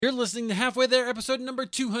You're listening to Halfway There, episode number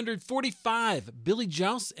 245. Billie,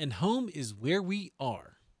 Jauss, and Home is Where We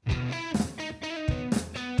Are.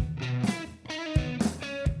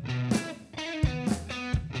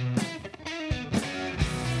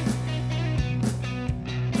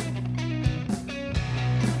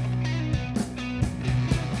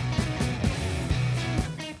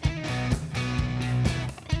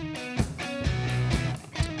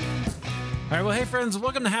 All right, well, hey, friends,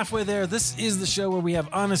 welcome to Halfway There. This is the show where we have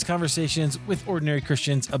honest conversations with ordinary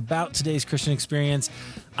Christians about today's Christian experience.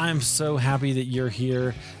 I'm so happy that you're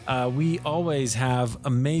here. We always have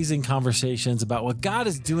amazing conversations about what God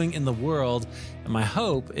is doing in the world, and my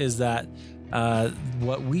hope is that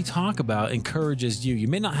what we talk about encourages you. You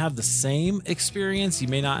may not have the same experience, you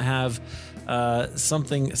may not have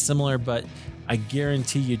something similar, but I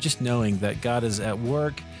guarantee you, just knowing that God is at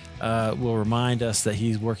work will remind us that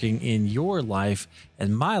he's working in your life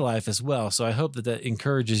and my life as well. So I hope that that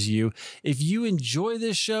encourages you. If you enjoy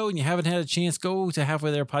this show and you haven't had a chance, go to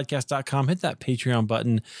halfwaytherepodcast.com, hit that Patreon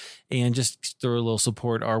button and just throw a little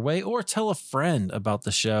support our way, or tell a friend about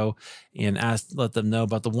the show and let them know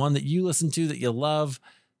about the one that you listen to that you love.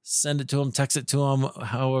 Send it to them, text it to them,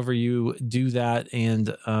 however you do that,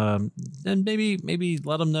 and maybe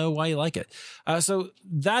let them know why you like it. So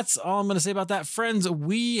that's all I'm going to say about that. Friends,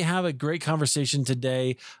 we have a great conversation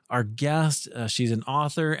today. Our guest, she's an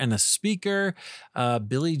author and a speaker,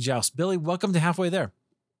 Billie Jauss. Billie, welcome to Halfway There.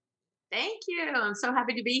 Thank you. I'm so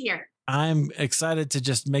happy to be here. I'm excited to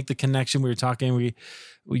just make the connection. We were talking,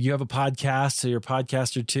 you have a podcast, so you're a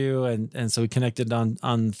podcaster too, and so we connected on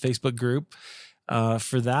Facebook group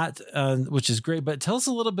for that, which is great. But tell us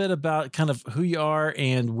a little bit about kind of who you are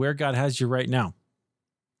and where God has you right now.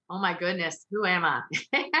 Oh my goodness, who am I?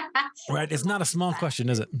 Right, it's not a small question,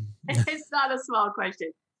 is it? It's not a small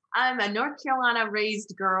question. I'm a North Carolina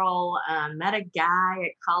raised girl. Met a guy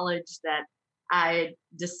at college that I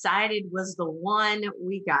decided was the one.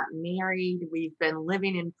 We got married. We've been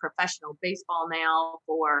living in professional baseball now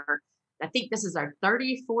for, I think this is our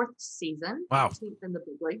 34th season. Wow. 18th in the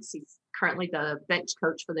big leagues. He's currently the bench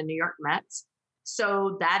coach for the New York Mets.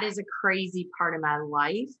 So that is a crazy part of my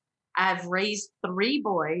life. I've raised 3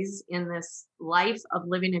 boys in this life of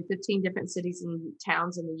living in 15 different cities and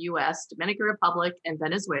towns in the U.S., Dominican Republic, and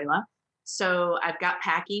Venezuela. So I've got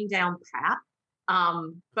packing down pat.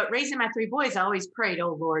 But raising my 3 boys, I always prayed,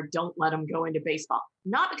 oh, Lord, don't let them go into baseball.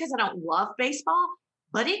 Not because I don't love baseball,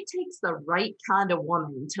 but it takes the right kind of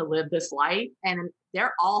woman to live this life. And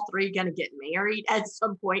they're all 3 going to get married at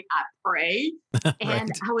some point, I pray. Right.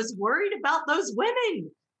 And I was worried about those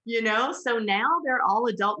women, so now they're all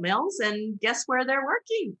adult males, and guess where they're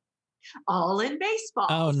working? All in baseball.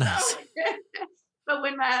 Oh, nice. So, but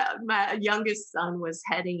when my youngest son was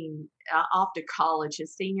heading off to college,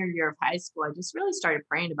 his senior year of high school, I just really started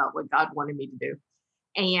praying about what God wanted me to do.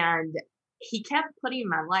 And he kept putting in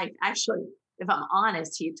my life, actually, if I'm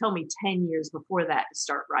honest, he had told me 10 years before that to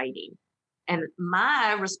start writing. And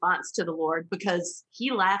my response to the Lord, because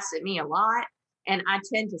he laughs at me a lot, and I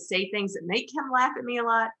tend to say things that make him laugh at me a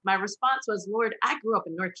lot, my response was, Lord, I grew up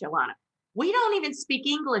in North Carolina. We don't even speak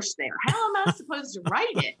English there. How am I supposed to write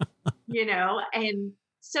it? And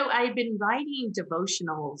so I've been writing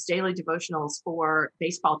devotionals, daily devotionals for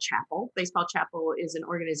Baseball Chapel. Baseball Chapel is an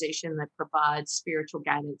organization that provides spiritual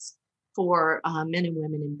guidance for men and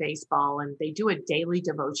women in baseball. And they do a daily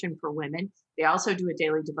devotion for women. They also do a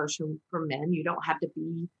daily devotion for men. You don't have to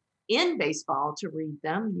be in baseball to read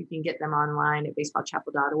them. You can get them online at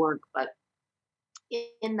baseballchapel.org. But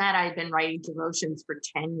in that, I've been writing devotions for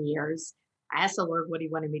 10 years. I asked the Lord what he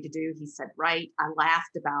wanted me to do. He said, write. I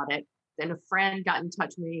laughed about it. Then a friend got in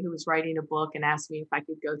touch with me who was writing a book and asked me if I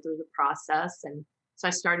could go through the process. And so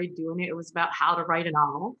I started doing it. It was about how to write a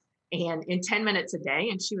novel, and in 10 minutes a day.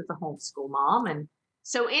 And she was a homeschool mom. And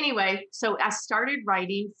so anyway, so I started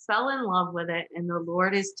writing, fell in love with it. And the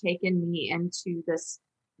Lord has taken me into this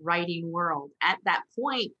writing world. At that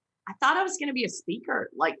point, I thought I was going to be a speaker.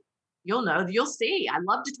 Like, you'll see. I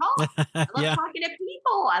love to talk. I love talking to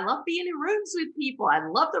people. I love being in rooms with people. I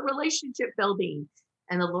love the relationship building.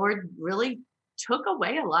 And the Lord really took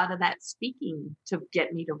away a lot of that speaking to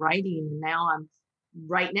get me to writing. And now I'm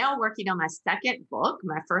right now working on my second book.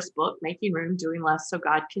 My first book, Making Room, Doing Less So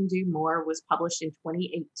God Can Do More, was published in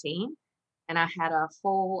 2018. And I had a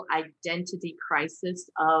whole identity crisis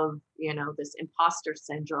of, this imposter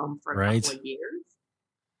syndrome for a couple of years.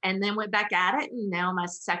 And then went back at it. And now my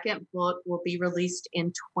second book will be released in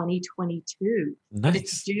 2022. Nice. But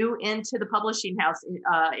it's due into the publishing house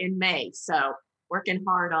in May. So working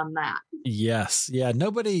hard on that. Yes. Yeah.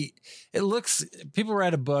 People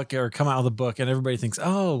write a book or come out with a book and everybody thinks,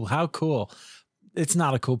 oh, how cool. it's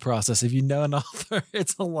not a cool process. If you know an author,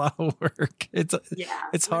 it's a lot of work. It's When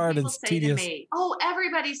hard and people it's say tedious. to me, "Oh,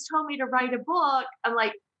 everybody's told me to write a book," I'm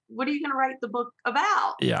like, "What are you going to write the book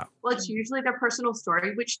about?" Yeah. Well, it's usually their personal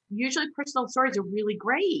story, which usually personal stories are really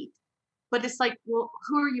great. But it's like, well,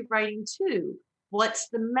 who are you writing to? What's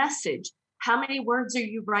the message? How many words are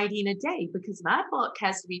you writing a day? Because my book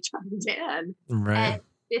has to be turned in Right. at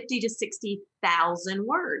 50 to 60,000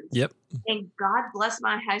 words. Yep. And God bless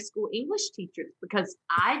my high school English teachers because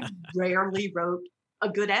I rarely wrote a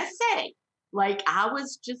good essay. Like I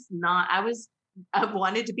was just not, I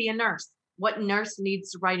wanted to be a nurse. What nurse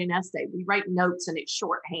needs to write an essay? We write notes and it's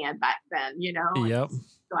shorthand back then, And Yep.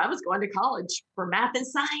 so I was going to college for math and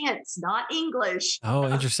science, not English. Oh,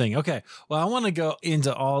 interesting. Okay. Well, I want to go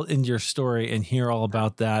into your story and hear all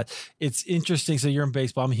about that. It's interesting. So you're in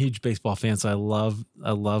baseball. I'm a huge baseball fan, so I love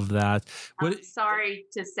that. I'm sorry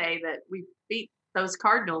to say that we beat those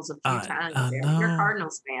Cardinals a few times there. No. You're a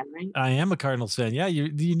Cardinals fan, right? I am a Cardinals fan. Yeah,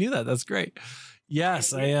 you knew that. That's great.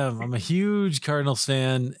 Yes, I am. I'm a huge Cardinals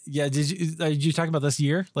fan. Yeah, did you talk about this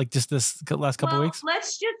year? Like just this last couple of weeks?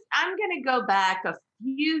 I'm going to go back a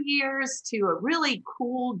few years to a really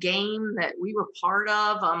cool game that we were part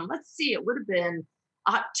of. Let's see, it would have been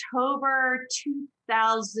October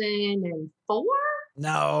 2004.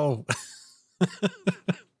 No.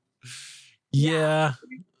 Yeah.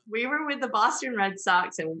 We were with the Boston Red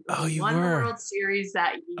Sox and won the World Series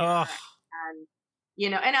that year. Oh.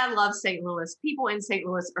 And I love St. Louis. People in St.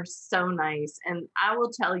 Louis are so nice. And I will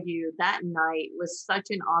tell you, that night was such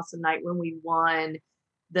an awesome night when we won.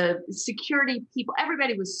 The security people,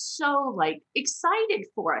 everybody was so excited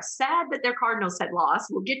for us. Sad that their Cardinals had lost.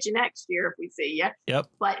 We'll get you next year if we see you. Yep.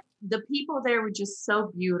 But the people there were just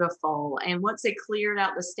so beautiful. And once they cleared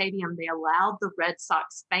out the stadium, they allowed the Red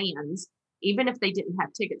Sox fans, even if they didn't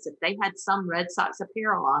have tickets, if they had some Red Sox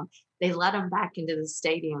apparel on, they let them back into the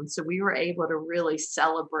stadium. So we were able to really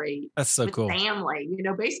celebrate. That's so cool. Family.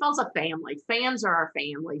 Baseball's a family. Fans are our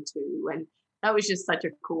family too. And that was just such a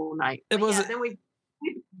cool night. Then we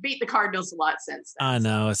beat the Cardinals a lot since then. I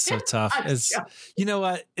know. It's so tough. You know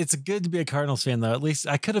what? It's good to be a Cardinals fan, though. At least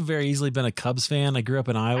I could have very easily been a Cubs fan. I grew up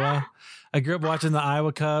in Iowa. I grew up watching the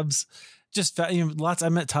Iowa Cubs. Just lots. I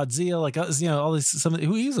met Todd Zeal, all these.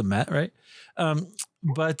 Who he was a Met, right?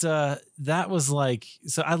 But that was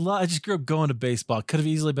so. I just grew up going to baseball. Could have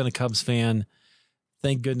easily been a Cubs fan.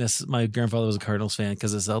 Thank goodness my grandfather was a Cardinals fan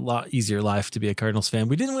because it's a lot easier life to be a Cardinals fan.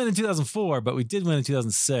 We didn't win in 2004, but we did win in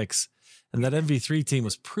 2006. And that MV3 team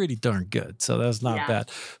was pretty darn good. So that was not bad.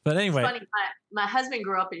 But anyway. It's funny. My husband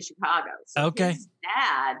grew up in Chicago. So his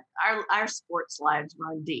dad, our sports lives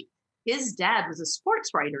run deep. His dad was a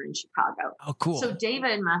sports writer in Chicago. Oh, cool. So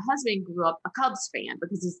David, my husband, grew up a Cubs fan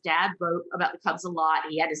because his dad wrote about the Cubs a lot.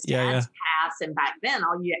 He had his dad's pass. And back then,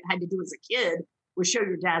 all you had to do as a kid was show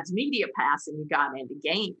your dad's media pass and you got into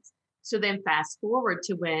games. So then fast forward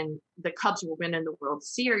to when the Cubs were winning the World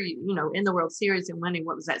Series, in the World Series and winning,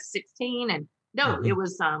 what was that, 16? And it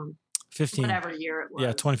was 15. Whatever year it was.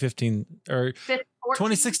 Yeah, 2015 or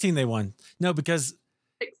 2016 they won. No, because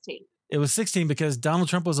 16. It was 16 because Donald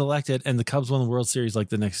Trump was elected and the Cubs won the World Series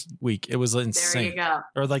the next week. It was insane. There you go.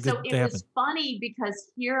 Or it was funny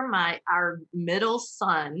because here our middle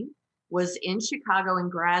son was in Chicago in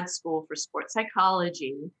grad school for sports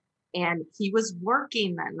psychology. And he was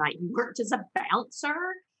working that night. He worked as a bouncer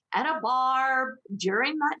at a bar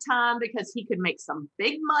during that time because he could make some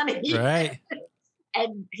big money. Right.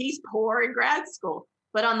 And he's poor in grad school.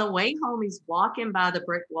 But on the way home, he's walking by the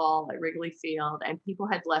brick wall at Wrigley Field, and people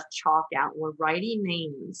had left chalk out and were writing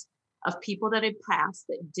names of people that had passed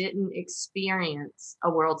that didn't experience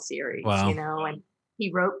a World Series, and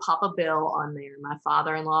he wrote Papa Bill on there, my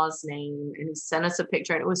father-in-law's name, and he sent us a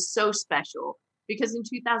picture, and it was so special because in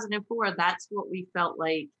 2004, that's what we felt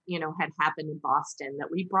like, had happened in Boston, that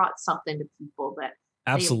we brought something to people that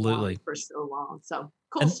absolutely for so long. So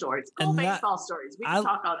cool stories, cool baseball stories. We can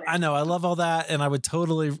talk all day. I know. I love all that. And I would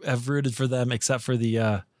totally have rooted for them except for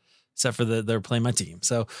they're playing my team.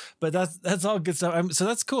 So, but that's all good stuff. So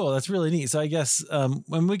that's cool. That's really neat. So I guess,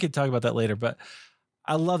 when we could talk about that later, but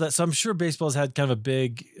I love that. So I'm sure baseball's had kind of a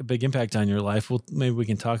big impact on your life. Well, maybe we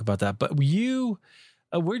can talk about that, but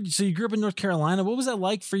so you grew up in North Carolina. What was that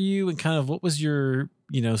like for you? And kind of what was your,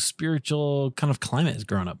 spiritual kind of climate as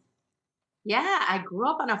growing up? Yeah, I grew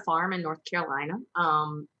up on a farm in North Carolina.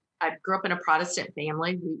 I grew up in a Protestant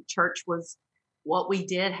family. Church was what we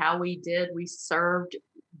did, how we did. We served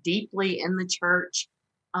deeply in the church.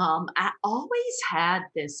 I always had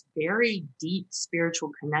this very deep spiritual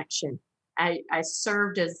connection. I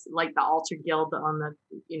served as like the altar guild on the,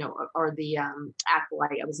 or the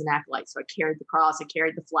acolyte. I was an acolyte. So I carried the cross, I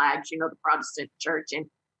carried the flags, the Protestant church.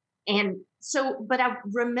 And so, but I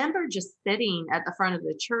remember just sitting at the front of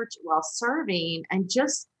the church while serving and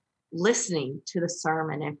just listening to the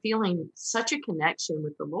sermon and feeling such a connection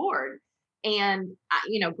with the Lord. And,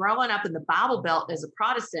 growing up in the Bible Belt as a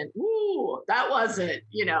Protestant, that wasn't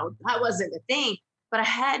the thing. But I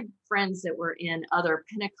had friends that were in other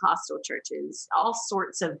Pentecostal churches, all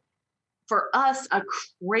sorts of, for us, a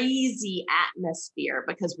crazy atmosphere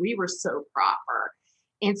because we were so proper.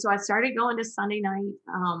 And so I started going to Sunday night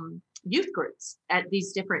youth groups at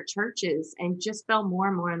these different churches and just fell more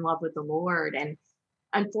and more in love with the Lord. And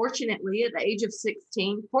unfortunately, at the age of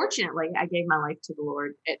 16, fortunately, I gave my life to the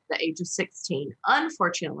Lord at the age of 16.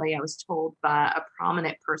 Unfortunately, I was told by a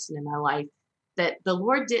prominent person in my life that the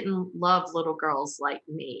Lord didn't love little girls like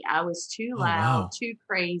me. I was too loud, too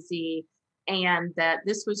crazy, and that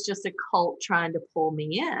this was just a cult trying to pull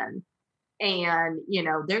me in. And,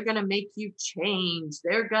 they're going to make you change.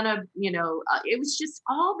 They're going to, it was just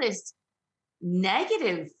all this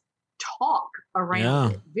negative talk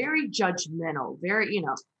around it, very judgmental, very,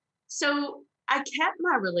 So I kept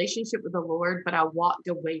my relationship with the Lord, but I walked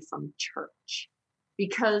away from church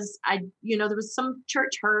because there was some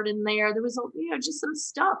church hurt in there. There was, just some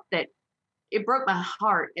stuff that it broke my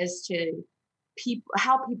heart as to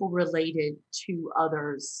how people related to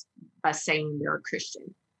others by saying they're a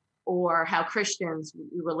Christian, or how Christians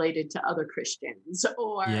related to other Christians,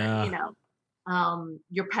 or,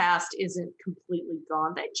 your past isn't completely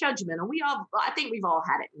gone. That judgmental. I think we've all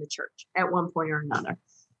had it in the church at one point or another.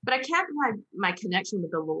 But I kept my connection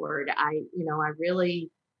with the Lord. I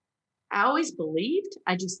always believed.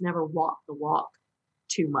 I just never walked the walk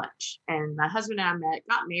too much. And my husband and I met,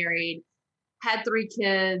 got married, had 3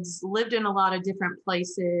 kids, lived in a lot of different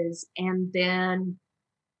places. And then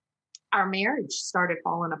our marriage started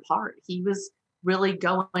falling apart. He was really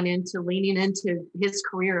leaning into his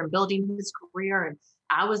career and building his career. And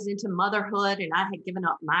I was into motherhood, and I had given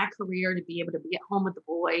up my career to be able to be at home with the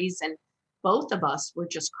boys. And both of us were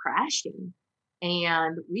just crashing,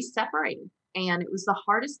 and we separated. And it was the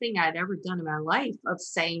hardest thing I'd ever done in my life, of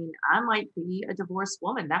saying I might be a divorced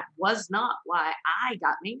woman. That was not why I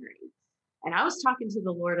got married. And I was talking to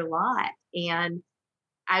the Lord a lot, and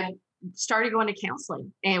I started going to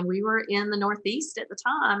counseling. And we were in the Northeast at the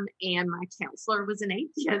time, and my counselor was an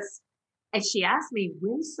atheist. And she asked me,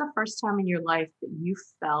 when's the one time in your life where you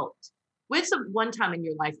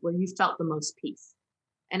felt the most peace?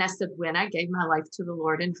 And I said, when I gave my life to the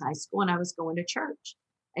Lord in high school and I was going to church.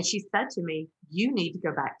 And she said to me, you need to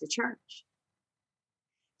go back to church.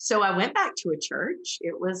 So I went back to a church.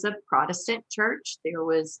 It was a Protestant church. There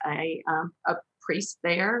was a priest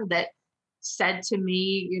there that said to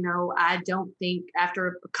me, I don't think, after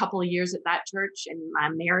a couple of years at that church, and my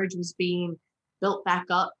marriage was being built back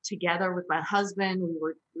up together with my husband, we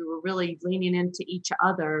were really leaning into each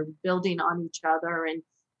other, building on each other,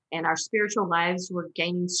 and our spiritual lives were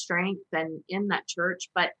gaining strength and in that church.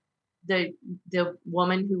 But the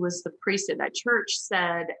woman who was the priest at that church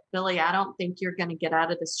said, Billie, I don't think you're going to get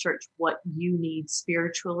out of this church what you need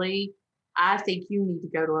spiritually. I think you need to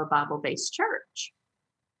go to a Bible-based church.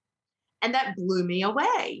 And that blew me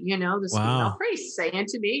away. This female priest saying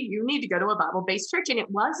to me, you need to go to a Bible-based church. And it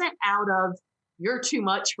wasn't out of, you're too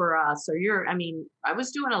much for us, or I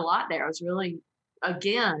was doing a lot there. I was really,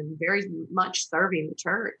 again, very much serving the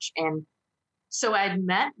church. And so I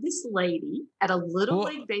met this lady at a little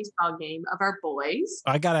league baseball game of our boys.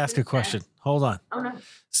 I got to ask a question. Hold on. Oh, no.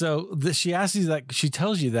 So she asks you that, she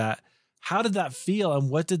tells you that. How did that feel?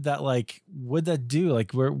 And what did that what'd that do?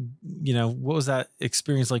 What was that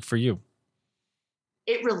experience like for you?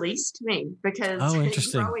 It released me because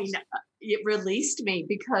it released me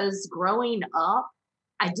because growing up,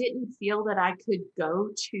 I didn't feel that I could go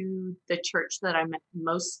to the church that I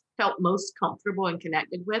felt most comfortable and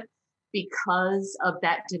connected with because of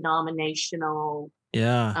that denominational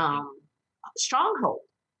stronghold.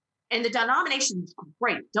 And the denomination is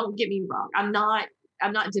great. Don't get me wrong. I'm not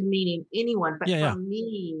demeaning anyone, but for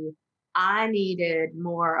me, I needed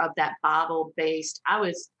more of that Bible-based.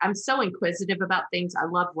 I'm so inquisitive about things. I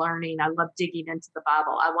love learning. I love digging into the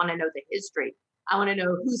Bible. I want to know the history. I want to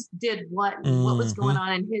know who did what and what was going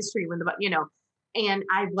on in history and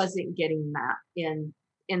I wasn't getting that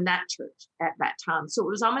in that church at that time. So it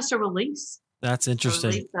was almost a release. That's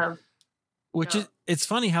interesting. It's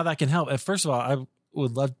funny how that can help. And first of all, I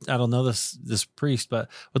would love, I don't know this priest, but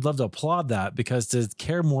would love to applaud that, because to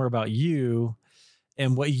care more about you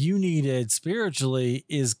and what you needed spiritually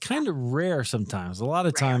is kind of rare sometimes. A lot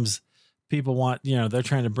of times people want, they're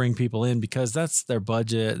trying to bring people in because that's their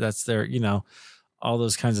budget, that's their, all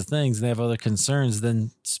those kinds of things. And they have other concerns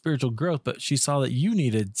than spiritual growth. But she saw that you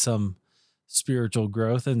needed some spiritual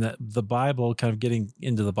growth, and that the Bible, kind of getting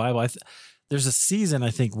into the Bible. There's a season, I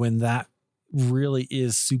think, when that really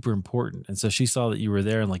is super important. And so she saw that you were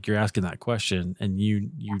there, and like, you're asking that question, and you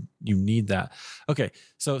need that. Okay.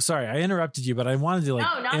 So sorry, I interrupted you, but I wanted to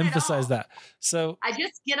emphasize that. So I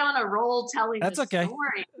just get on a roll telling that's the okay.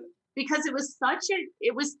 story, because it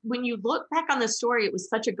was when you look back on the story, it was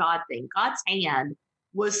such a God thing. God's hand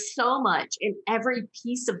was so much in every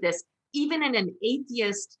piece of this, even in an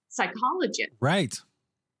atheist psychologist. Right.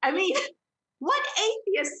 I mean, what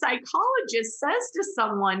atheist psychologist says to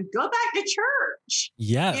someone, go back to church?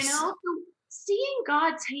 Yes. So seeing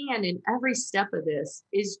God's hand in every step of this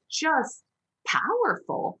is just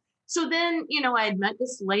powerful. So then, I had met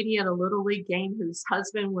this lady at a Little League game whose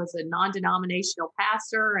husband was a non-denominational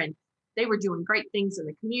pastor, and they were doing great things in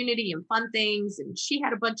the community and fun things. And she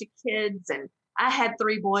had a bunch of kids, and I had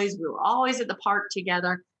 3 boys. We were always at the park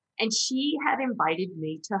together. And she had invited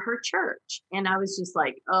me to her church. And I was just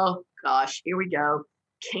like, oh gosh, here we go.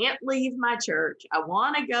 Can't leave my church. I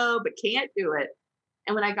want to go, but can't do it.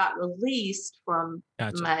 And when I got released from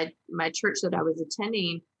my church that I was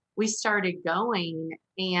attending, we started going,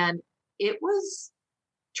 and it was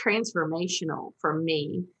transformational for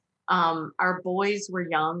me. Our boys were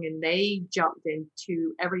young, and they jumped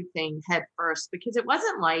into everything head first, because it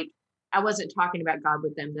wasn't like I wasn't talking about God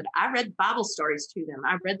with them, that I read Bible stories to them.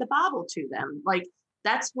 I read the Bible to them. Like,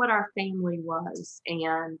 that's what our family was.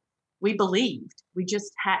 And we believed. We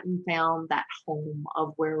just hadn't found that home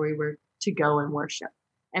of where we were to go and worship.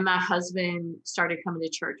 And my husband started coming to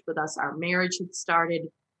church with us. Our marriage had started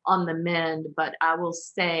on the mend, but I will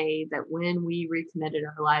say that when we recommitted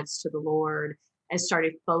our lives to the Lord and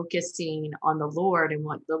started focusing on the Lord and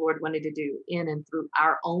what the Lord wanted to do in and through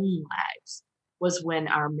our own lives, was when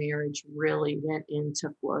our marriage really went into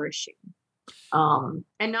flourishing. And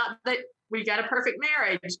not that we got a perfect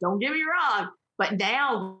marriage, don't get me wrong, but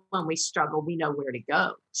now when we struggle, we know where to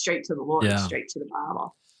go, straight to the Lord, straight to the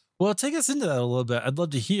Bible. Well, take us into that a little bit. I'd love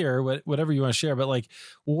to hear whatever you want to share, but like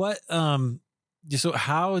so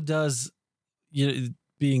how does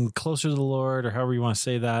being closer to the Lord, or however you want to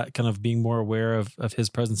say that, kind of being more aware of his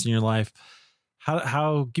presence in your life,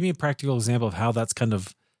 how give me a practical example of how that's kind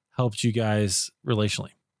of helped you guys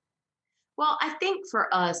relationally? Well, I think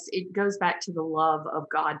for us, it goes back to the love of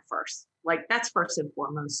God first. Like, that's first and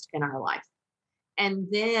foremost in our life. And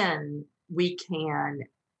then we can,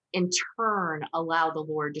 in turn, allow the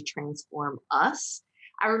Lord to transform us.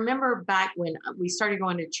 I remember back when we started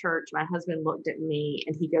going to church, my husband looked at me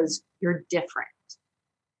and he goes, "You're different."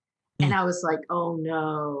 And I was like, oh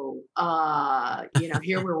no,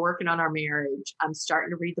 here we're working on our marriage. I'm starting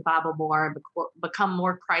to read the Bible more and become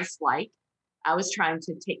more Christ-like. I was trying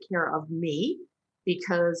to take care of me,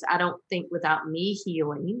 because I don't think without me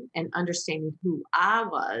healing and understanding who I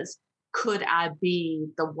was, could I be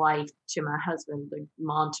the wife to my husband, the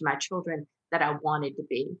mom to my children that I wanted to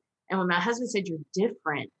be. And when my husband said, "You're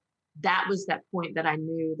different," that was that point that I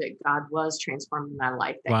knew that God was transforming my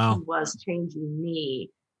life, that He was changing me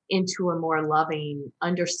into a more loving,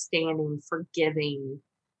 understanding, forgiving,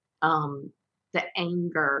 the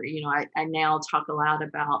anger. I now talk a lot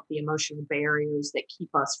about the emotional barriers that keep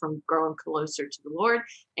us from growing closer to the Lord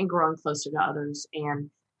and growing closer to others. And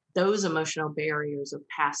those emotional barriers of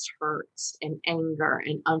past hurts and anger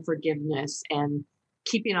and unforgiveness, and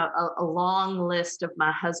keeping a long list of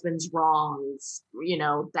my husband's wrongs,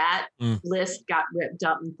 that list got ripped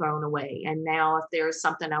up and thrown away. And now if there's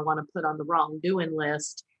something I want to put on the wrongdoing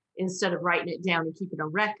list, instead of writing it down and keeping a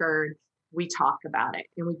record, we talk about it,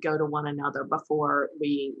 and we go to one another before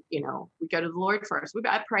we go to the Lord first.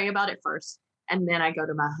 I pray about it first, and then I go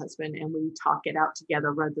to my husband and we talk it out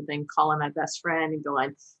together, rather than calling my best friend and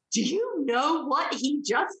going, "Do you know what he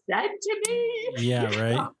just said to me?" Yeah,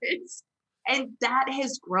 right. And that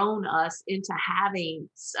has grown us into having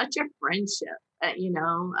such a friendship.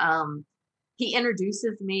 He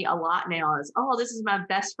introduces me a lot now as, "Oh, this is my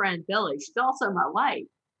best friend, Billie. She's also my wife."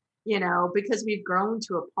 Because we've grown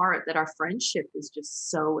to a part that our friendship is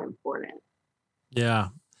just so important. Yeah.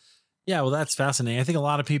 Yeah. Well, that's fascinating. I think a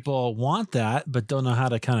lot of people want that, but don't know how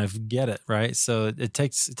to kind of get it. Right. So it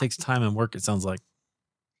takes time and work, it sounds like.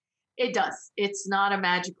 It does. It's not a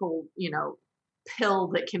magical, pill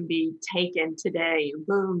that can be taken today and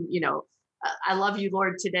boom, I love you,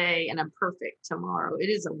 Lord, today, and I'm perfect tomorrow. It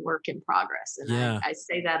is a work in progress. And I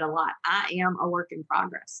say that a lot. I am a work in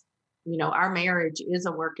progress. Our marriage is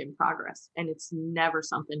a work in progress, and it's never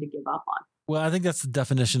something to give up on. Well, I think that's the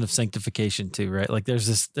definition of sanctification too, right? Like there's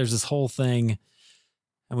this whole thing,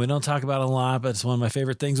 and we don't talk about it a lot, but it's one of my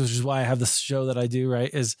favorite things, which is why I have this show that I do, right?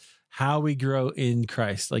 Is how we grow in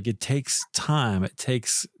Christ. Like it takes time. It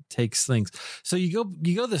takes things. So you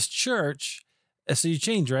go to this church, so you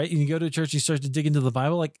change, right? And you go to a church, you start to dig into the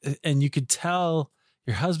Bible, like, and you could tell,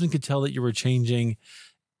 your husband could tell that you were changing.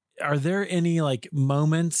 Are there any like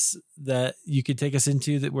moments that you could take us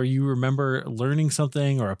into that where you remember learning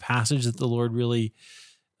something or a passage that the Lord really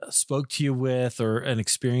spoke to you with, or an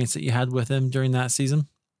experience that you had with him during that season?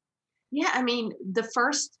 Yeah, I mean, the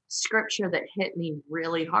first scripture that hit me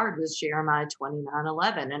really hard was Jeremiah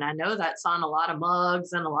 29:11. And I know that's on a lot of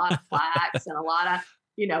mugs and a lot of plaques and a lot of,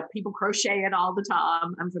 people crochet it all the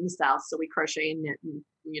time. I'm from the South, so we crochet and knit and,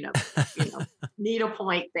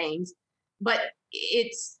 needlepoint things. But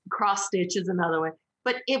it's cross stitch is another one.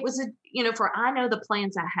 But it was for I know the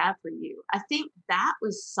plans I have for you. I think that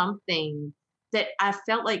was something that I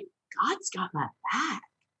felt like God's got my back.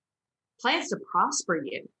 Plans to prosper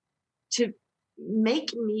you, to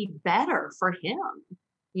make me better for him,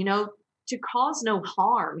 to cause no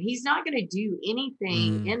harm. He's not going to do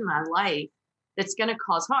anything in my life that's going to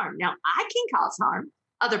cause harm. Now, I can cause harm.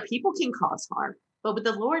 Other people can cause harm. But with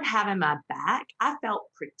the Lord having my back, I felt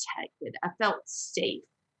protected. I felt safe.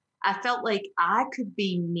 I felt like I could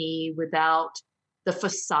be me without the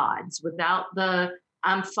facades, without the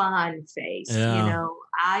I'm fine face. Yeah.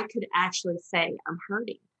 I could actually say I'm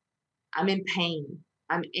hurting. I'm in pain.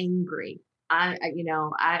 I'm angry. I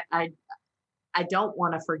don't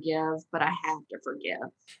want to forgive, but I have to forgive.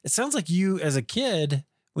 It sounds like you, as a kid,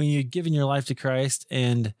 when you'd given your life to Christ,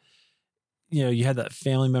 and you had that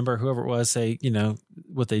family member, whoever it was, say,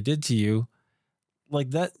 what they did to you, like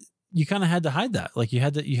that, you kind of had to hide that. Like you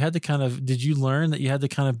had to kind of, did you learn that you had to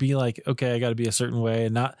kind of be like, okay, I got to be a certain way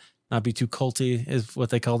and not be too culty, is what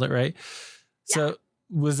they called it, right? Yeah. So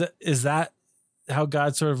is that how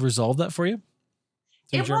God sort of resolved that for you?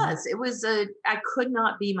 It was I could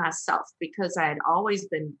not be myself because I had always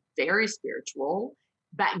been very spiritual.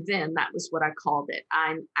 Back then, that was what I called it.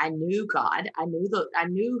 I knew God. I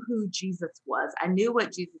knew who Jesus was. I knew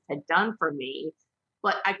what Jesus had done for me,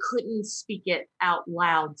 but I couldn't speak it out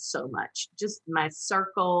loud so much. Just my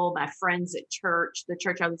circle, my friends at church, the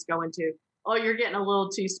church I was going to. Oh, you're getting a little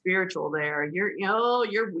too spiritual there.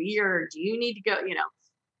 You're weird. You need to go.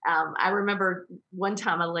 I remember one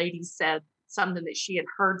time a lady said something that she had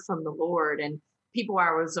heard from the Lord, and people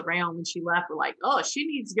I was around when she left were like, oh, she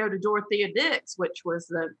needs to go to Dorothea Dix, which was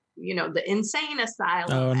the insane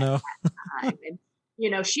asylum. Oh, no. At that time.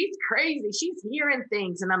 And, she's crazy. She's hearing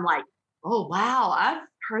things. And I'm like, oh, wow, I've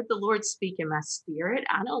heard the Lord speak in my spirit.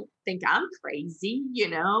 I don't think I'm crazy,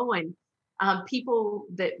 and people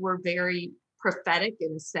that were very prophetic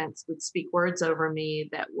in a sense would speak words over me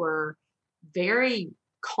that were very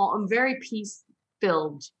calm, very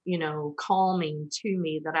peace-filled, calming to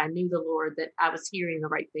me, that I knew the Lord, that I was hearing the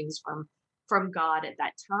right things from God at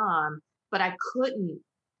that time, but I couldn't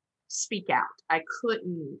speak out. I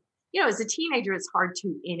couldn't, as a teenager, it's hard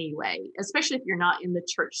to anyway, especially if you're not in the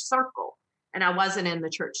church circle. And I wasn't in the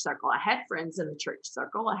church circle. I had friends in the church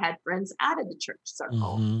circle. I had friends out of the church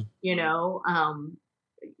circle. Mm-hmm.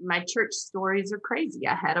 My church stories are crazy.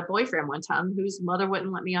 I had a boyfriend one time whose mother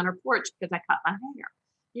wouldn't let me on her porch because I cut my hair,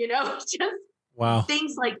 just wow,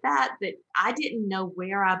 things like that I didn't know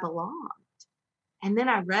where I belonged. And then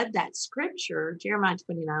I read that scripture, Jeremiah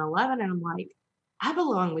 29:11, and I'm like, I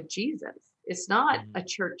belong with Jesus. It's not a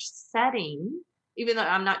church setting, even though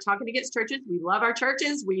I'm not talking against churches. We love our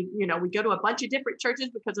churches. We go to a bunch of different churches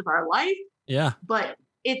because of our life. Yeah. But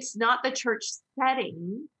it's not the church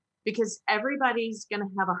setting, because everybody's going to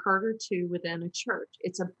have a hurt or two within a church.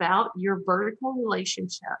 It's about your vertical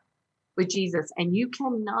relationship with Jesus. And you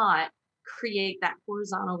cannot create that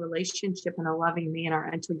horizontal relationship in a loving manner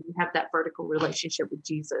until you have that vertical relationship with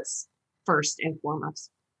Jesus first and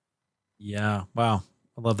foremost. Yeah. Wow.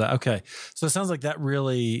 I love that. Okay. So it sounds like that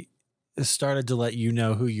really started to let you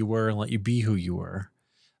know who you were and let you be who you were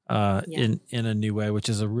in a new way, which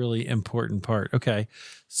is a really important part. Okay.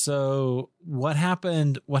 So what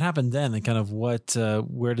happened then, and kind of where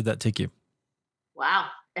did that take you? Wow.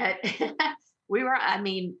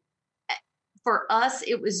 For us,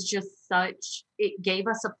 it was just it gave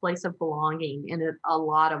us a place of belonging in a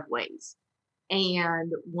lot of ways.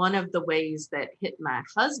 And one of the ways that hit my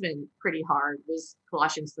husband pretty hard was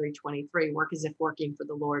Colossians 3:23, work as if working for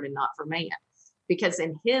the Lord and not for man. Because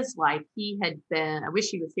in his life, he had been, I wish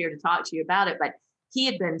he was here to talk to you about it, but he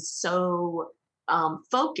had been so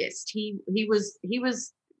focused. He was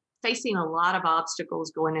facing a lot of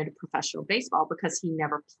obstacles going into professional baseball because he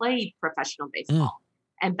never played professional Mm. baseball.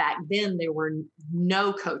 And back then there were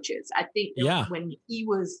no coaches. I think Yeah. when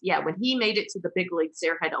he made it to the big leagues,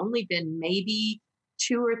 there had only been maybe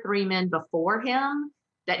 2 or 3 men before him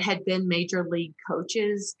that had been major league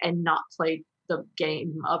coaches and not played the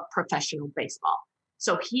game of professional baseball.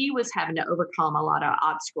 So he was having to overcome a lot of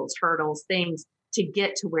obstacles, hurdles, things to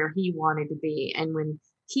get to where he wanted to be. And when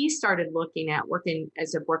he started looking at working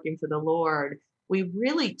for the Lord, we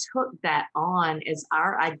really took that on as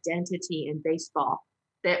our identity in baseball,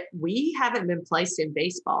 that we haven't been placed in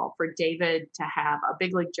baseball for David to have a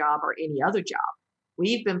big league job or any other job.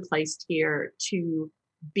 We've been placed here to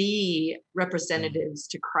be representatives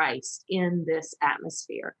to Christ in this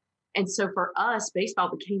atmosphere. And so for us,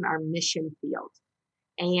 baseball became our mission field.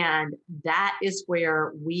 And that is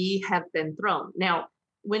where we have been thrown. Now,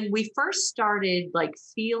 when we first started like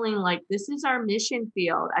feeling like this is our mission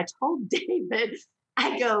field, I told David,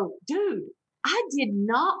 I go, dude, I did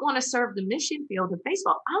not want to serve the mission field of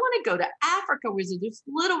baseball. I want to go to Africa where there's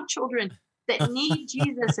little children that need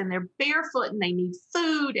Jesus and they're barefoot and they need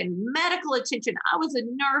food and medical attention. I was a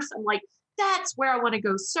nurse. I'm like, that's where I want to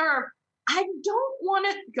go serve. I don't want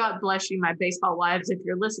to, God bless you, my baseball wives, if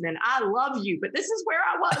you're listening, I love you, but this is where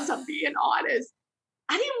I was, I'm being honest.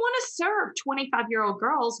 I didn't want to serve 25-year-old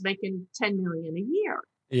girls making $10 million a year.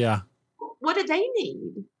 Yeah. What do they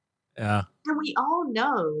need? Yeah. And we all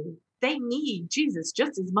know they need Jesus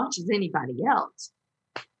just as much as anybody else.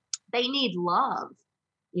 They need love.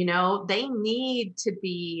 You know, they need to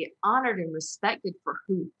be honored and respected for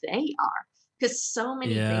who they are. Because so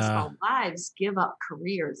many baseball wives give up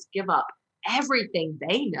careers, give up everything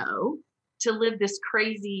they know to live this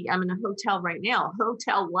crazy, I'm in a hotel right now,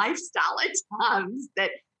 hotel lifestyle at times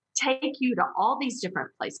that take you to all these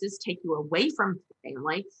different places, take you away from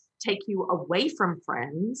family, take you away from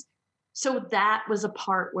friends. So that was a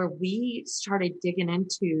part where we started digging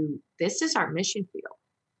into, this is our mission field.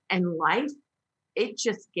 And life, it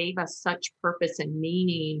just gave us such purpose and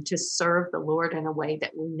meaning to serve the Lord in a way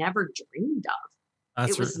that we never dreamed of.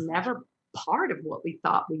 It was never part of what we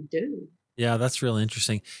thought we'd do. Yeah, that's really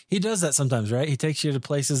interesting. He does that sometimes, right? He takes you to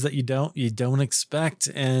places that you don't expect,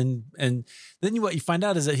 and then what you find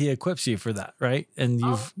out is that he equips you for that, right? And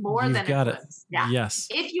you've got it. Yeah. Yes.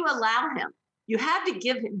 If you allow him, you have to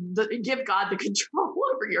give God the control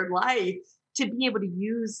over your life to be able to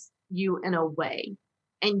use you in a way.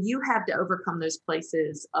 And you have to overcome those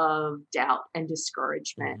places of doubt and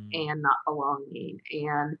discouragement and not belonging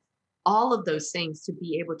and all of those things to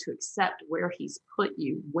be able to accept where he's put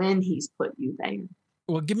you, when he's put you there.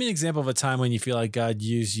 Well, give me an example of a time when you feel like God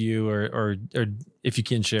used you or if you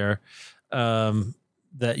can share,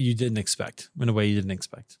 that you didn't expect in a way you didn't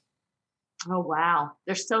expect. Oh, wow.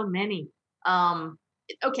 There's so many.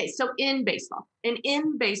 Okay. So in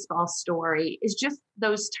baseball story is just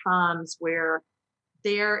those times where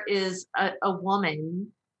there is a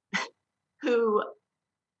woman who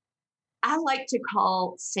I like to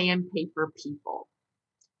call sandpaper people.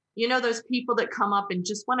 You know, those people that come up and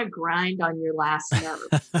just want to grind on your last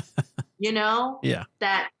nerve, you know? Yeah.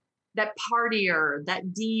 That partier,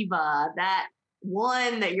 that diva, that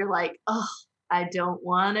one that you're like, oh, I don't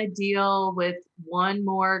want to deal with one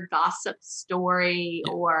more gossip story.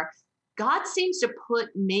 Yeah. Or God seems to put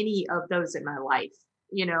many of those in my life,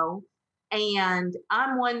 you know? And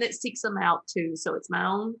I'm one that seeks them out too. So it's my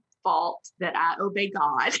own fault that I obey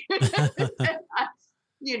God,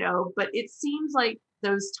 you know, but it seems like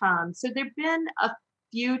those times. So there've been a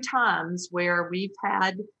few times where we've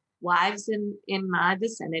had wives in my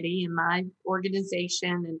vicinity, in my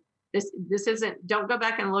organization. And this isn't, don't go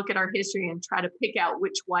back and look at our history and try to pick out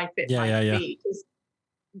which wife it might be.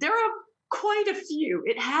 There are quite a few.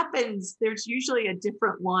 It happens. There's usually a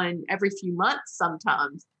different one every few months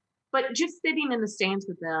sometimes. But just sitting in the stands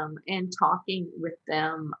with them and talking with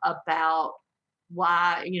them about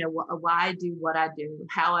why, you know, why I do what I do,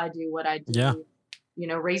 how I do what I do, you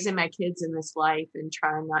know, raising my kids in this life and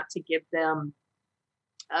trying not to give them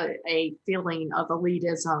a feeling of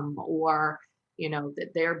elitism or, you know,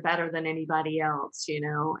 that they're better than anybody else, you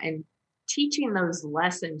know, and teaching those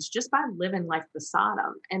lessons just by living life beside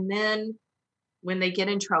them. And then when they get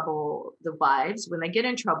in trouble, the wives, when they get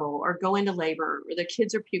in trouble or go into labor or the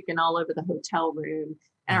kids are puking all over the hotel room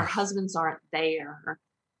and our husbands aren't there,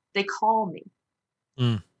 they call me.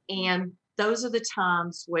 And those are the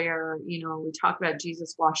times where, you know, we talk about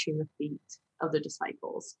Jesus washing the feet of the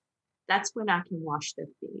disciples. That's when I can wash their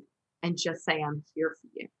feet and just say, I'm here for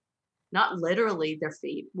you. Not literally their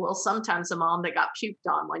feet. Well, sometimes a mom that got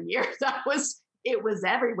puked on one year, it was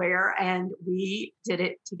everywhere. And we did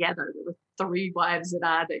it together. There were 3 wives and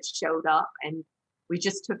I that showed up, and we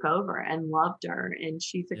just took over and loved her. And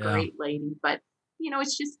she's a Yeah. great lady. But,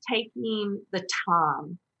 it's just taking the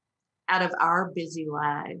time out of our busy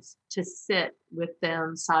lives to sit with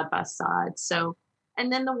them side by side. So,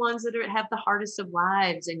 and then the ones that have the hardest of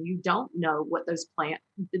lives, and you don't know what those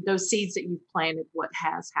seeds that you've planted, what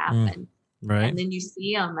has happened. Right. And then you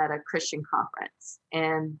see them at a Christian conference,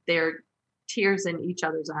 and they're tears in each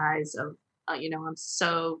other's eyes of, I'm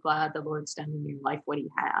so glad the Lord's done in your life what he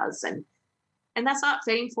has. And that's not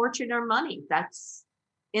fame, fortune, or money. That's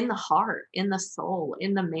in the heart, in the soul,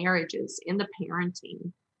 in the marriages, in the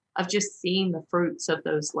parenting, of just seeing the fruits of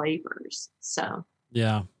those labors. So,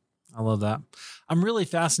 yeah, I love that. I'm really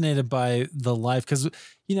fascinated by the life because,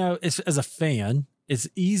 as a fan, it's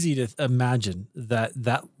easy to imagine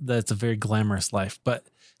that's a very glamorous life, but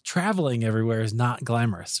traveling everywhere is not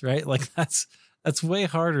glamorous, right? Like that's way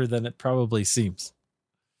harder than it probably seems.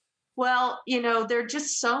 Well, there are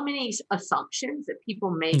just so many assumptions that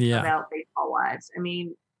people make about baseball wives. I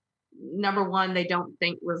mean, number one, they don't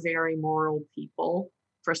think we're very moral people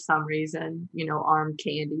for some reason, arm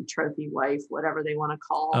candy, trophy wife, whatever they want to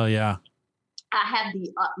call. Oh, yeah. I have the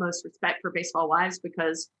utmost respect for baseball wives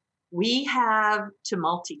because we have to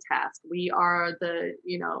multitask. We are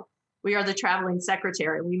the traveling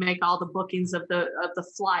secretary. We make all the bookings of the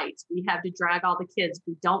flights. We have to drag all the kids.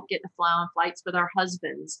 We don't get to fly on flights with our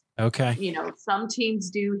husbands. Okay. Some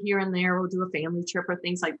teams do here and there. We'll do a family trip or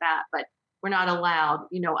things like that, but we're not allowed.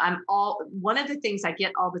 One of the things I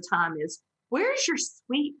get all the time is, where's your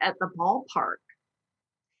suite at the ballpark?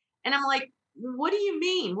 And I'm like, what do you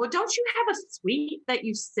mean? Well, don't you have a suite that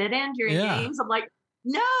you sit in during games? I'm like,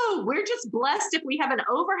 no, we're just blessed if we have an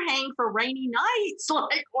overhang for rainy nights,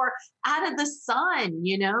 or out of the sun,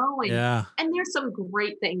 And there's some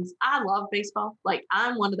great things. I love baseball. Like,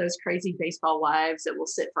 I'm one of those crazy baseball wives that will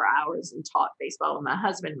sit for hours and talk baseball with my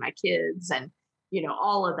husband and my kids and,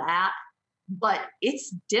 all of that. But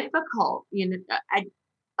it's difficult.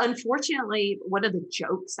 Unfortunately, one of the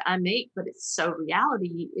jokes I make, but it's so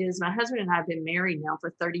reality, is my husband and I have been married now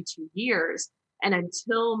for 32 years. And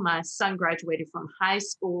until my son graduated from high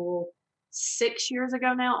school 6 years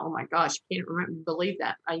ago now, oh my gosh, I can't believe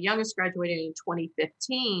that. My youngest graduated in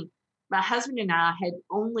 2015. My husband and I had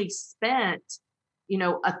only spent,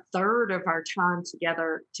 a third of our time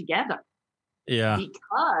together. Yeah.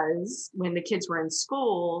 Because when the kids were in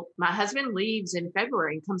school, my husband leaves in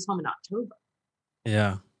February and comes home in October.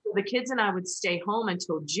 Yeah. So the kids and I would stay home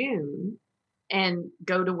until June and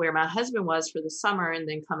go to where my husband was for the summer, and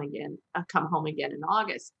then come home again in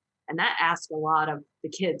August. And that asks a lot of the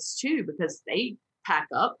kids too, because they pack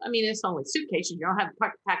up. I mean, it's only suitcases. You don't have to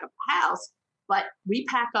pack up a house, but we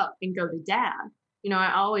pack up and go to dad.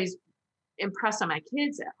 I always impress on my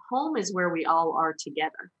kids that home is where we all are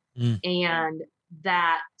together. And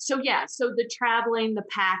so the traveling, the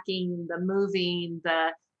packing, the moving,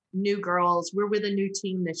 the new girls, we're with a new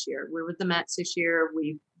team this year. We're with the Mets this year.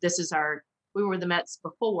 We were with the Mets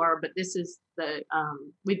before, but this is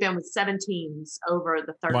we've been with 7 teams over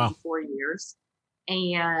the 34 years.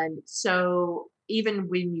 And so even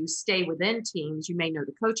when you stay within teams, you may know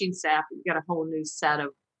the coaching staff, you've got a whole new set of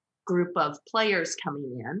group of players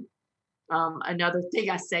coming in. Another thing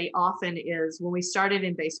I say often is, when we started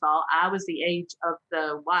in baseball, I was the age of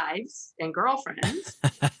the wives and girlfriends.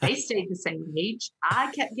 They stayed the same age.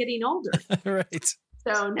 I kept getting older. Right.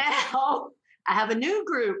 So now I have a new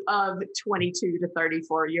group of 22 to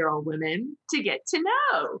 34-year-old women to get to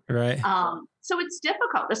know. Right. So it's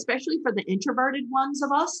difficult, especially for the introverted ones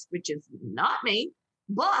of us, which is not me.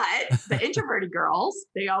 But the introverted girls,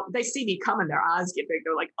 they see me come and their eyes get big.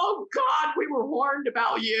 They're like, oh, God, we were warned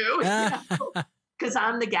about you. Because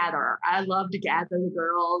I'm the gatherer. I love to gather the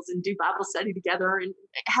girls and do Bible study together and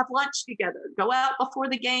have lunch together, go out before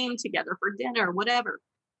the game together for dinner, whatever.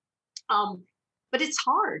 But it's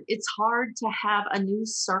hard. It's hard to have a new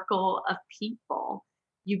circle of people.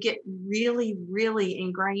 You get really, really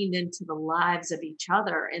ingrained into the lives of each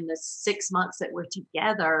other in the 6 months that we're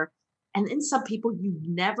together. And then some people you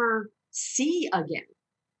never see again.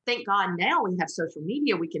 Thank God now we have social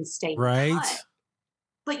media. We can stay in touch.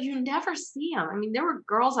 But you never see them. I mean, there were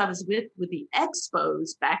girls I was with the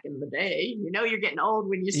Expos back in the day. You're getting old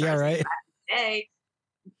when you start back in the day.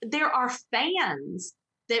 There are fans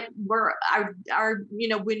that were our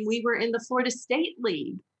when we were in the Florida State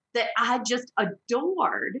League that I just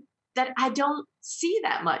adored, that I don't see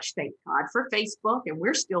that much, thank God, for Facebook. And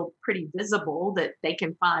we're still pretty visible that they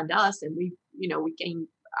can find us, and we gain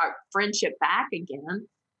our friendship back again.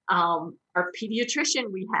 Our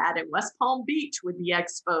pediatrician we had in West Palm Beach with the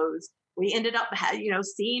Expos, we ended up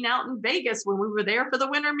seeing out in Vegas when we were there for the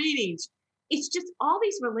winter meetings. it's just all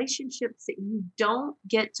these relationships that you don't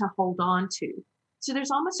get to hold on to. So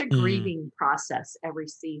there's almost a grieving process every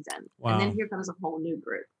season. Wow. And then here comes a whole new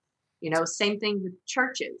group. Same thing with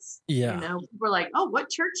churches. Yeah. We're like, oh, what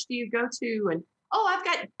church do you go to? And oh,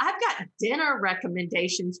 I've got dinner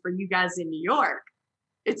recommendations for you guys in New York.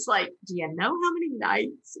 It's like, do you know how many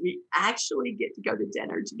nights we actually get to go to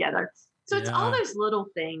dinner together? So it's all those little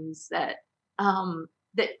things that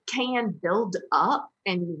that can build up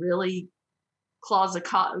and really cause a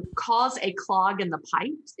clog in the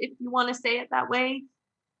pipes, if you want to say it that way,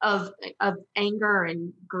 of anger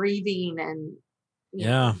and grieving and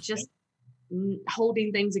just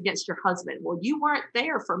holding things against your husband. Well, you weren't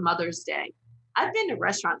there for Mother's Day. I've been to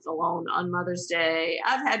restaurants alone on Mother's Day.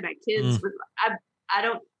 I've had my kids with. I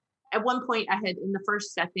don't. At one point, I had in the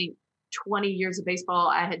first, I think, 20 years of baseball,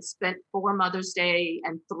 I had spent 4 Mother's Day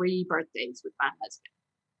and 3 birthdays with my husband.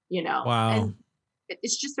 Wow. And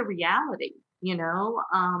it's just a reality.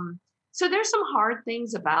 So there's some hard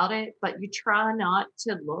things about it, but you try not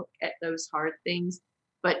to look at those hard things.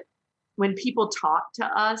 But when people talk to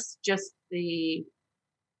us, just them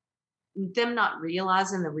not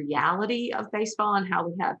realizing the reality of baseball and how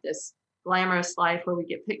we have this glamorous life where we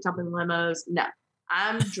get picked up in limos. No,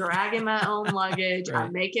 I'm dragging my own luggage. Right.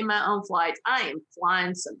 I'm making my own flights. I am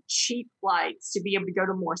flying some cheap flights to be able to go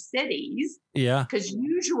to more cities. Yeah. Because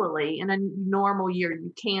usually in a normal year,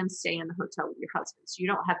 you can stay in the hotel with your husband. So you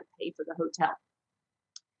don't have to pay for the hotel.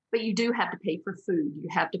 But you do have to pay for food. You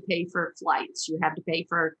have to pay for flights. You have to pay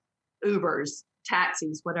for Ubers,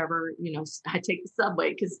 taxis, whatever. I take the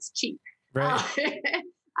subway because it's cheap. Right.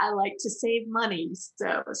 I like to save money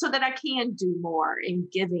so that I can do more in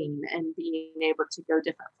giving and being able to go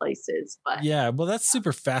different places. But yeah, well, that's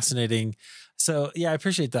super fascinating. So yeah, I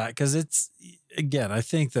appreciate that because it's, again, I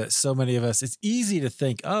think that so many of us, it's easy to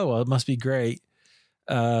think, oh, well, it must be great.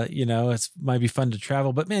 It's might be fun to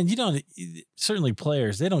travel, but man, certainly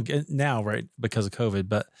players, they don't get now, right? Because of COVID,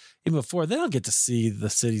 but even before, they don't get to see the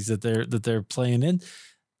cities that they're playing in.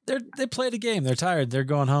 They played a game. They're tired. They're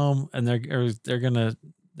going home and they're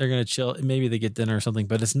gonna chill. Maybe they get dinner or something,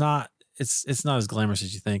 but it's not as glamorous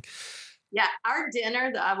as you think. Yeah, our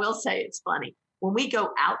dinner, I will say, it's funny. When we go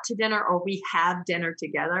out to dinner or we have dinner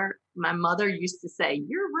together, my mother used to say,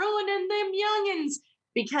 "You're ruining them youngins,"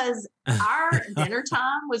 because our dinner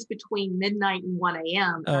time was between midnight and 1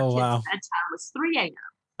 a.m. Oh, our kids' wow. bedtime was 3 a.m.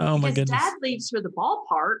 Oh, my because goodness. Dad leaves for the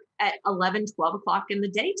ballpark at 11, 12 o'clock in the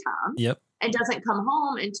daytime. Yep. And doesn't come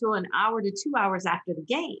home until an hour to 2 hours after the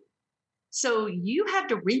game. So you have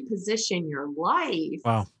to reposition your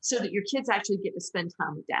life so that your kids actually get to spend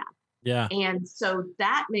time with Dad. Yeah. And so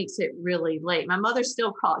that makes it really late. My mother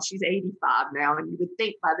still calls. She's 85 now, and you would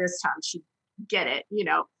think by this time she'd get it.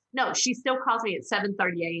 No, she still calls me at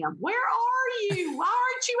 7:30 a.m. Where are you? Why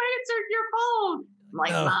aren't you answering your phone? I'm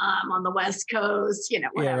like, Mom, on the West Coast,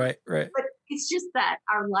 whatever. Yeah, right. But it's just that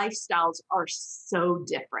our lifestyles are so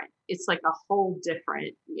different. It's like a whole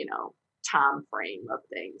different, time frame of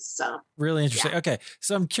things. So really interesting. Yeah. Okay.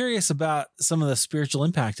 So I'm curious about some of the spiritual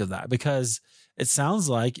impact of that, because it sounds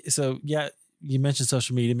like, you mentioned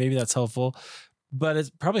social media, maybe that's helpful, but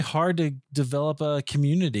it's probably hard to develop a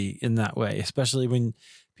community in that way, especially when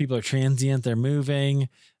people are transient, they're moving,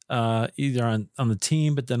 either on the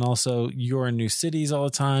team, but then also you're in new cities all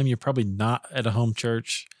the time. You're probably not at a home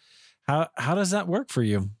church. How does that work for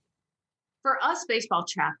you? For us, Baseball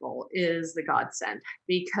Chapel is the godsend,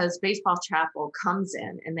 because Baseball Chapel comes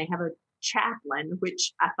in and they have a chaplain,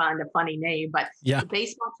 which I find a funny name, but the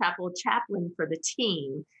Baseball Chapel chaplain for the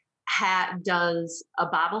team does a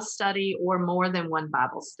Bible study or more than one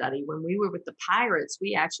Bible study. When we were with the Pirates,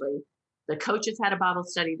 the coaches had a Bible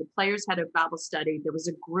study, the players had a Bible study. There was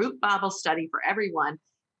a group Bible study for everyone,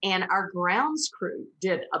 and our grounds crew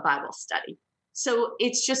did a Bible study. So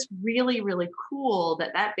it's just really, really cool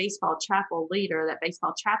that baseball chapel leader, that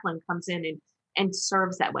baseball chaplain comes in and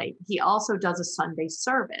serves that way. He also does a Sunday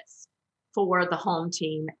service for the home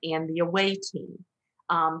team and the away team.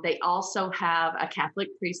 They also have a Catholic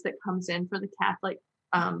priest that comes in for the Catholic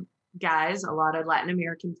guys. A lot of Latin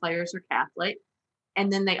American players are Catholic. And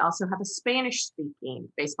then they also have a Spanish-speaking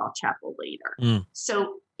baseball chapel leader.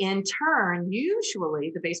 So in turn,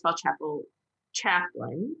 usually the baseball chapel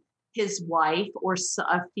chaplain, his wife or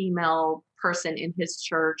a female person in his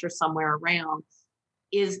church or somewhere around,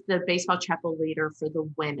 is the baseball chapel leader for the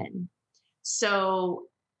women. So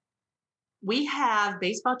we have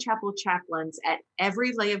baseball chapel chaplains at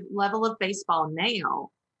every level of baseball now,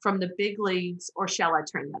 from the big leagues, or shall I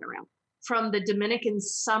turn that around? From the Dominican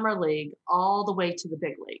Summer League all the way to the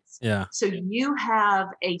big leagues. Yeah. So you have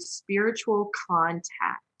a spiritual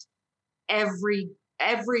contact every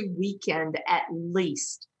every weekend at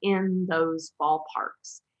least in those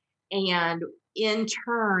ballparks. And in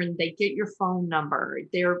turn, they get your phone number.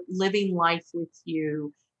 They're living life with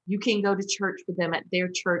you. You can go to church with them at their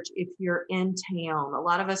church if you're in town. A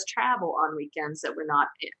lot of us travel on weekends that we're not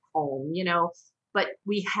at home, but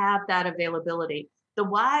we have that availability. The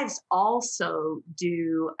wives also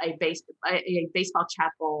do a baseball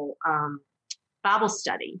chapel Bible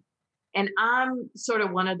study. And I'm sort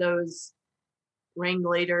of one of those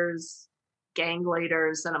ringleaders, gang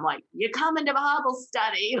leaders, and I'm like, you coming to Bible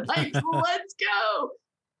study? Like, let's go.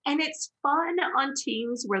 And it's fun on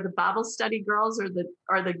teams where the Bible study girls are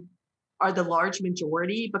the large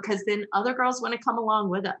majority, because then other girls want to come along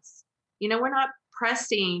with us. We're not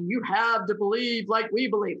pressing, you have to believe like we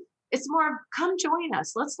believe. It's more, come join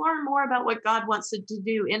us. Let's learn more about what God wants to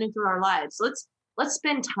do in and through our lives. Let's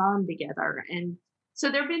spend time together. And so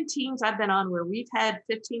there have been teams I've been on where we've had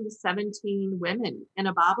 15 to 17 women in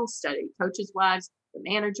a Bible study, coaches' wives, the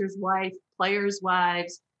manager's wife, players'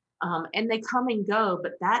 wives, and they come and go.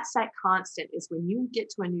 But that's that constant, is when you get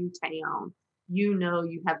to a new town,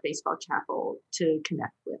 you have baseball chapel to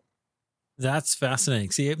connect with. That's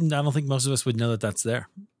fascinating. See, I don't think most of us would know that that's there.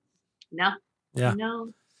 No. Yeah.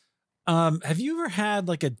 No. Have you ever had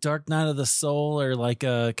like a dark night of the soul, or like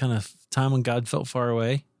a kind of time when God felt far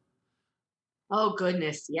away? Oh,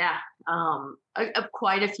 goodness. Yeah.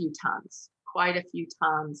 Quite a few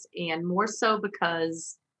times. And more so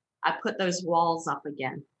because I put those walls up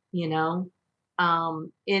again, in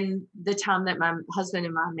the time that my husband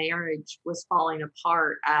and my marriage was falling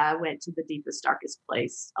apart, I went to the deepest, darkest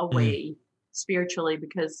place away spiritually,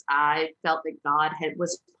 because I felt that God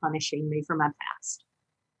was punishing me for my past.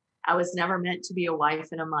 I was never meant to be a wife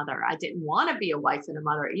and a mother. I didn't want to be a wife and a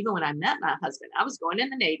mother. Even when I met my husband, I was going in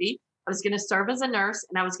the Navy. I was going to serve as a nurse,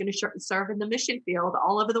 and I was going to serve in the mission field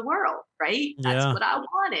all over the world, right? That's what I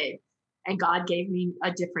wanted. And God gave me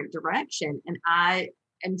a different direction. And I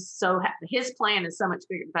am so happy. His plan is so much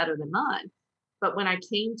bigger, better than mine. But when I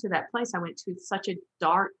came to that place, I went to such a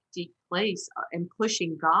dark, deep place and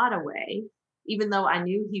pushing God away, even though I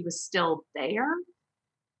knew he was still there.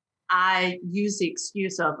 I use the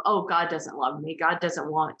excuse of, oh, God doesn't love me. God doesn't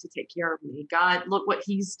want to take care of me. God, look what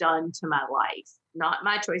he's done to my life. Not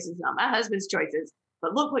my choices, not my husband's choices,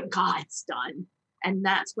 but look what God's done. And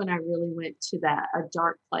that's when I really went to a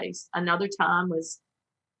dark place. Another time was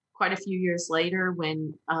quite a few years later,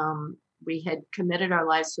 when we had committed our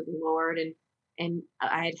lives to the Lord, and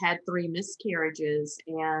I had 3 miscarriages.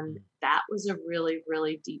 And that was a really,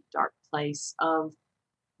 really deep, dark place of,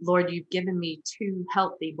 Lord, you've given me 2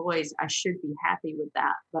 healthy boys. I should be happy with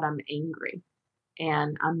that, but I'm angry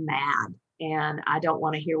and I'm mad, and I don't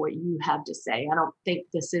want to hear what you have to say. I don't think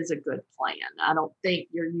this is a good plan. I don't think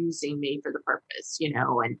you're using me for the purpose,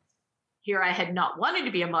 and here I had not wanted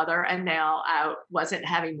to be a mother, and now I wasn't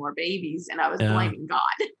having more babies, and I was blaming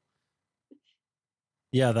God.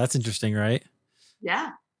 Yeah, that's interesting, right? Yeah.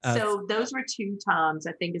 So those were 2 times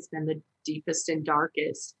I think it's been the deepest and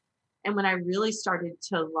darkest. And when I really started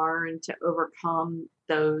to learn to overcome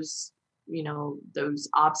those, those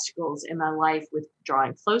obstacles in my life with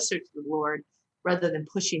drawing closer to the Lord rather than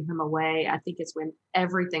pushing him away, I think it's when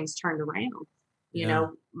everything's turned around.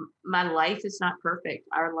 My life is not perfect.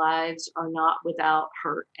 Our lives are not without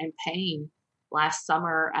hurt and pain. Last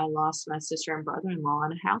summer, I lost my sister and brother-in-law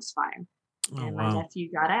in a house fire. And my nephew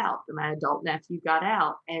got out, my adult nephew got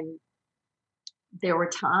out. And there were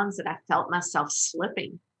times that I felt myself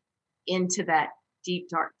slipping into that deep,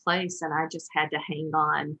 dark place. And I just had to hang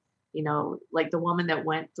on, like the woman that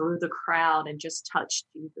went through the crowd and just touched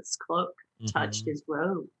Jesus' cloak, touched his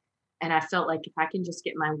robe. And I felt like if I can just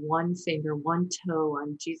get my one finger, one toe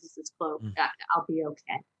on Jesus's cloak, I'll be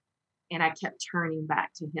okay. And I kept turning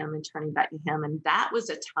back to him. And that was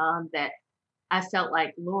a time that I felt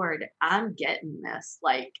like, Lord, I'm getting this.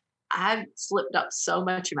 Like, I've slipped up so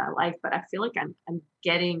much in my life, but I feel like I'm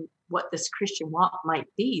getting what this Christian walk might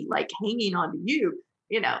be, like hanging on to you.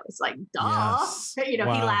 It's like, duh. Yes. He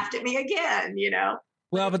laughed at me again,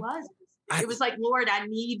 Well, but it was like, Lord, I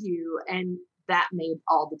need you. And that made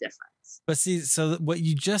all the difference. But see, so what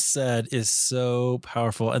you just said is so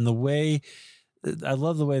powerful. And I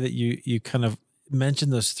love the way that you kind of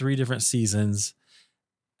mentioned those 3 different seasons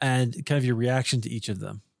and kind of your reaction to each of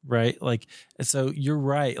them. Right. Like, so you're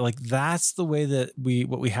right. Like, that's the way that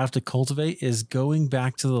what we have to cultivate is going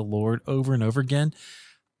back to the Lord over and over again.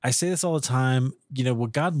 I say this all the time.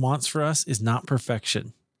 What God wants for us is not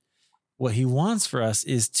perfection. What he wants for us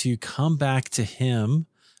is to come back to him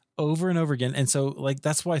over and over again. And so, like,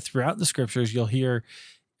 that's why throughout the scriptures, you'll hear,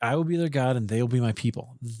 I will be their God and they will be my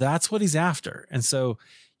people. That's what he's after. And so,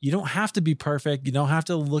 you don't have to be perfect. You don't have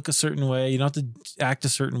to look a certain way. You don't have to act a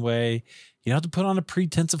certain way. You don't have to put on a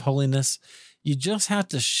pretense of holiness. You just have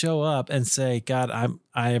to show up and say, God,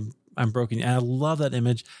 I'm broken. And I love that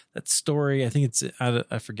image, that story. I think it's,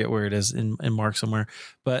 I forget where it is in Mark somewhere,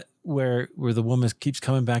 but where the woman keeps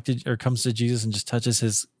coming back to, or comes to Jesus and just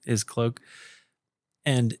touches his cloak,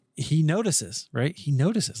 and he notices, right? He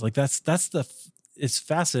notices. Like it's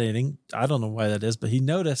fascinating. I don't know why that is, but he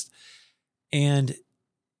noticed, and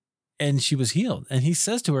she was healed. And he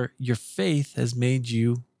says to her, your faith has made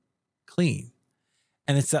you clean.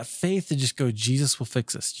 And it's that faith to just go, Jesus will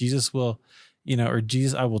fix us. Jesus will, or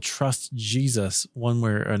Jesus, I will trust Jesus one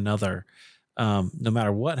way or another, no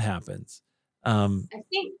matter what happens. I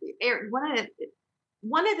think, Eric,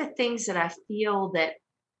 one of the things that I feel that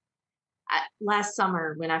last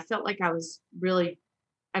summer when I felt like I was really,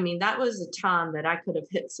 that was a time that I could have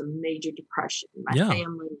hit some major depression. My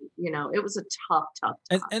family, it was a tough time.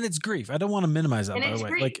 And it's grief. I don't want to minimize that, and by the way.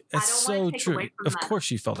 Grief. Like, it's so true. Of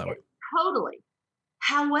course you felt that way. Totally.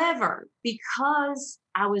 However, because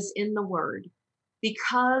I was in the Word,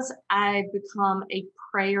 because I become a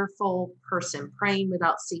prayerful person, praying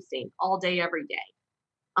without ceasing all day, every day.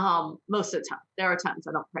 Most of the time. There are times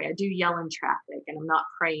I don't pray. I do yell in traffic and I'm not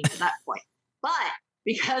praying at that point. But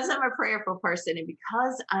because I'm a prayerful person and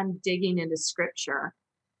because I'm digging into scripture,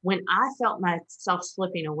 when I felt myself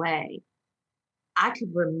slipping away, I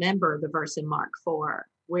could remember the verse in Mark 4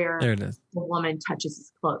 where the woman touches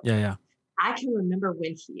his cloak. Yeah. I can remember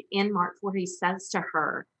when in Mark 4, he says to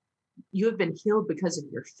her, you have been healed because of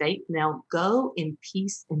your faith. Now go in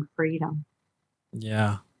peace and freedom.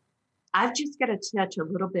 Yeah. I've just got to touch a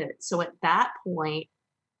little bit. So at that point,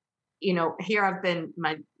 here I've been,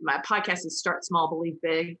 my podcast is Start Small, Believe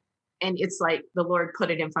Big. And it's like the Lord put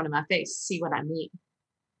it in front of my face. See what I mean?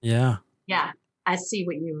 Yeah. Yeah. I see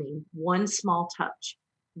what you mean. One small touch,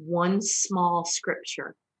 one small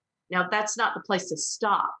scripture. Now that's not the place to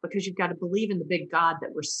stop, because you've got to believe in the big God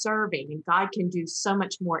that we're serving, and God can do so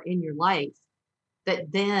much more in your life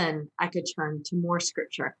that then I could turn to more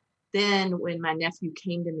scripture. Then when my nephew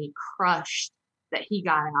came to me crushed that he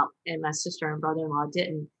got out and my sister and brother-in-law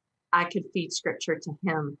didn't, I could feed scripture to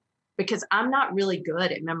him, because I'm not really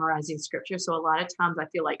good at memorizing scripture. So a lot of times I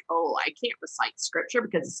feel like, I can't recite scripture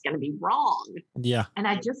because it's going to be wrong. Yeah. And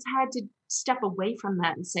I just had to step away from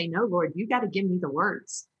that and say, no, Lord, you got to give me the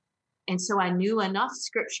words. And so I knew enough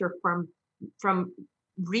scripture from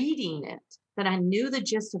reading it that I knew the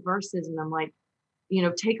gist of verses. And I'm like,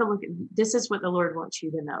 take a look at, this is what the Lord wants you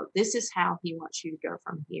to know. This is how he wants you to go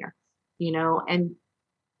from here, and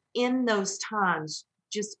in those times,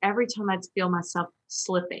 just every time I'd feel myself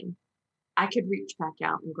slipping, I could reach back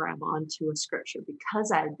out and grab onto a scripture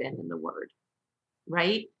because I had been in the Word.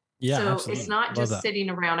 Right. Yeah. So absolutely. it's not just sitting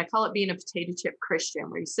around. I call it being a potato chip Christian,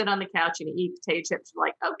 where you sit on the couch and you eat potato chips. You're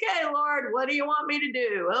like, okay, Lord, what do you want me to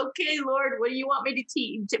do? Okay, Lord, what do you want me to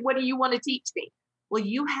teach? What do you want to teach me? Well,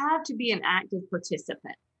 you have to be an active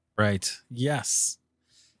participant. Right. Yes,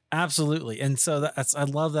 absolutely. And so I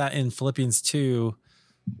love that in Philippians 2,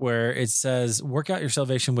 where it says, work out your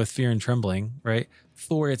salvation with fear and trembling, right?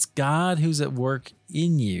 For it's God who's at work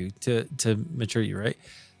in you to mature you, right?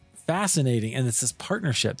 Fascinating. And it's this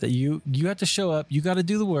partnership that you have to show up, you got to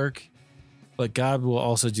do the work, but God will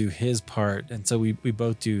also do his part. And so we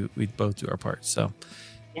both do our part. So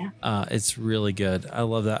yeah, it's really good. I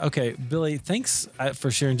love that. Okay, Billie, thanks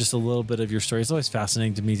for sharing just a little bit of your story. It's always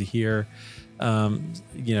fascinating to me to hear, how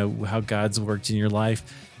God's worked in your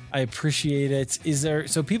life. I appreciate it.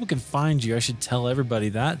 So people can find you, I should tell everybody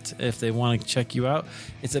that if they want to check you out,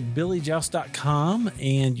 it's at billiejauss.com,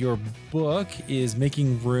 and your book is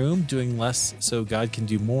Making Room, Doing Less So God Can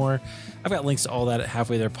Do More. I've got links to all that at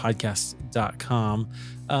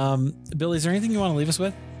halfwaytherepodcast.com. Billie, is there anything you want to leave us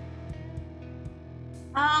with?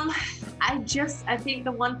 I think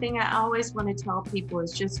the one thing I always want to tell people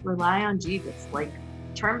is just rely on Jesus, like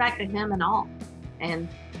turn back to him and all. And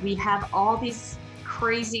we have all these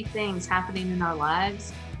crazy things happening in our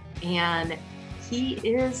lives, and he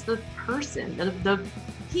is the person,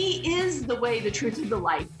 he is the way, the truth, and the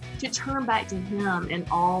life. To turn back to him in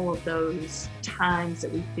all of those times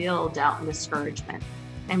that we feel doubt and discouragement,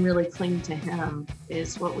 and really cling to him,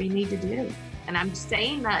 is what we need to do. And I'm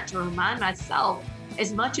saying that to remind myself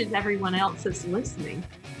as much as everyone else is listening.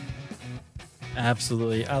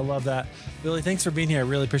 Absolutely. I love that. Billie, thanks for being here. I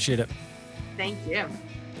really appreciate it. Thank you.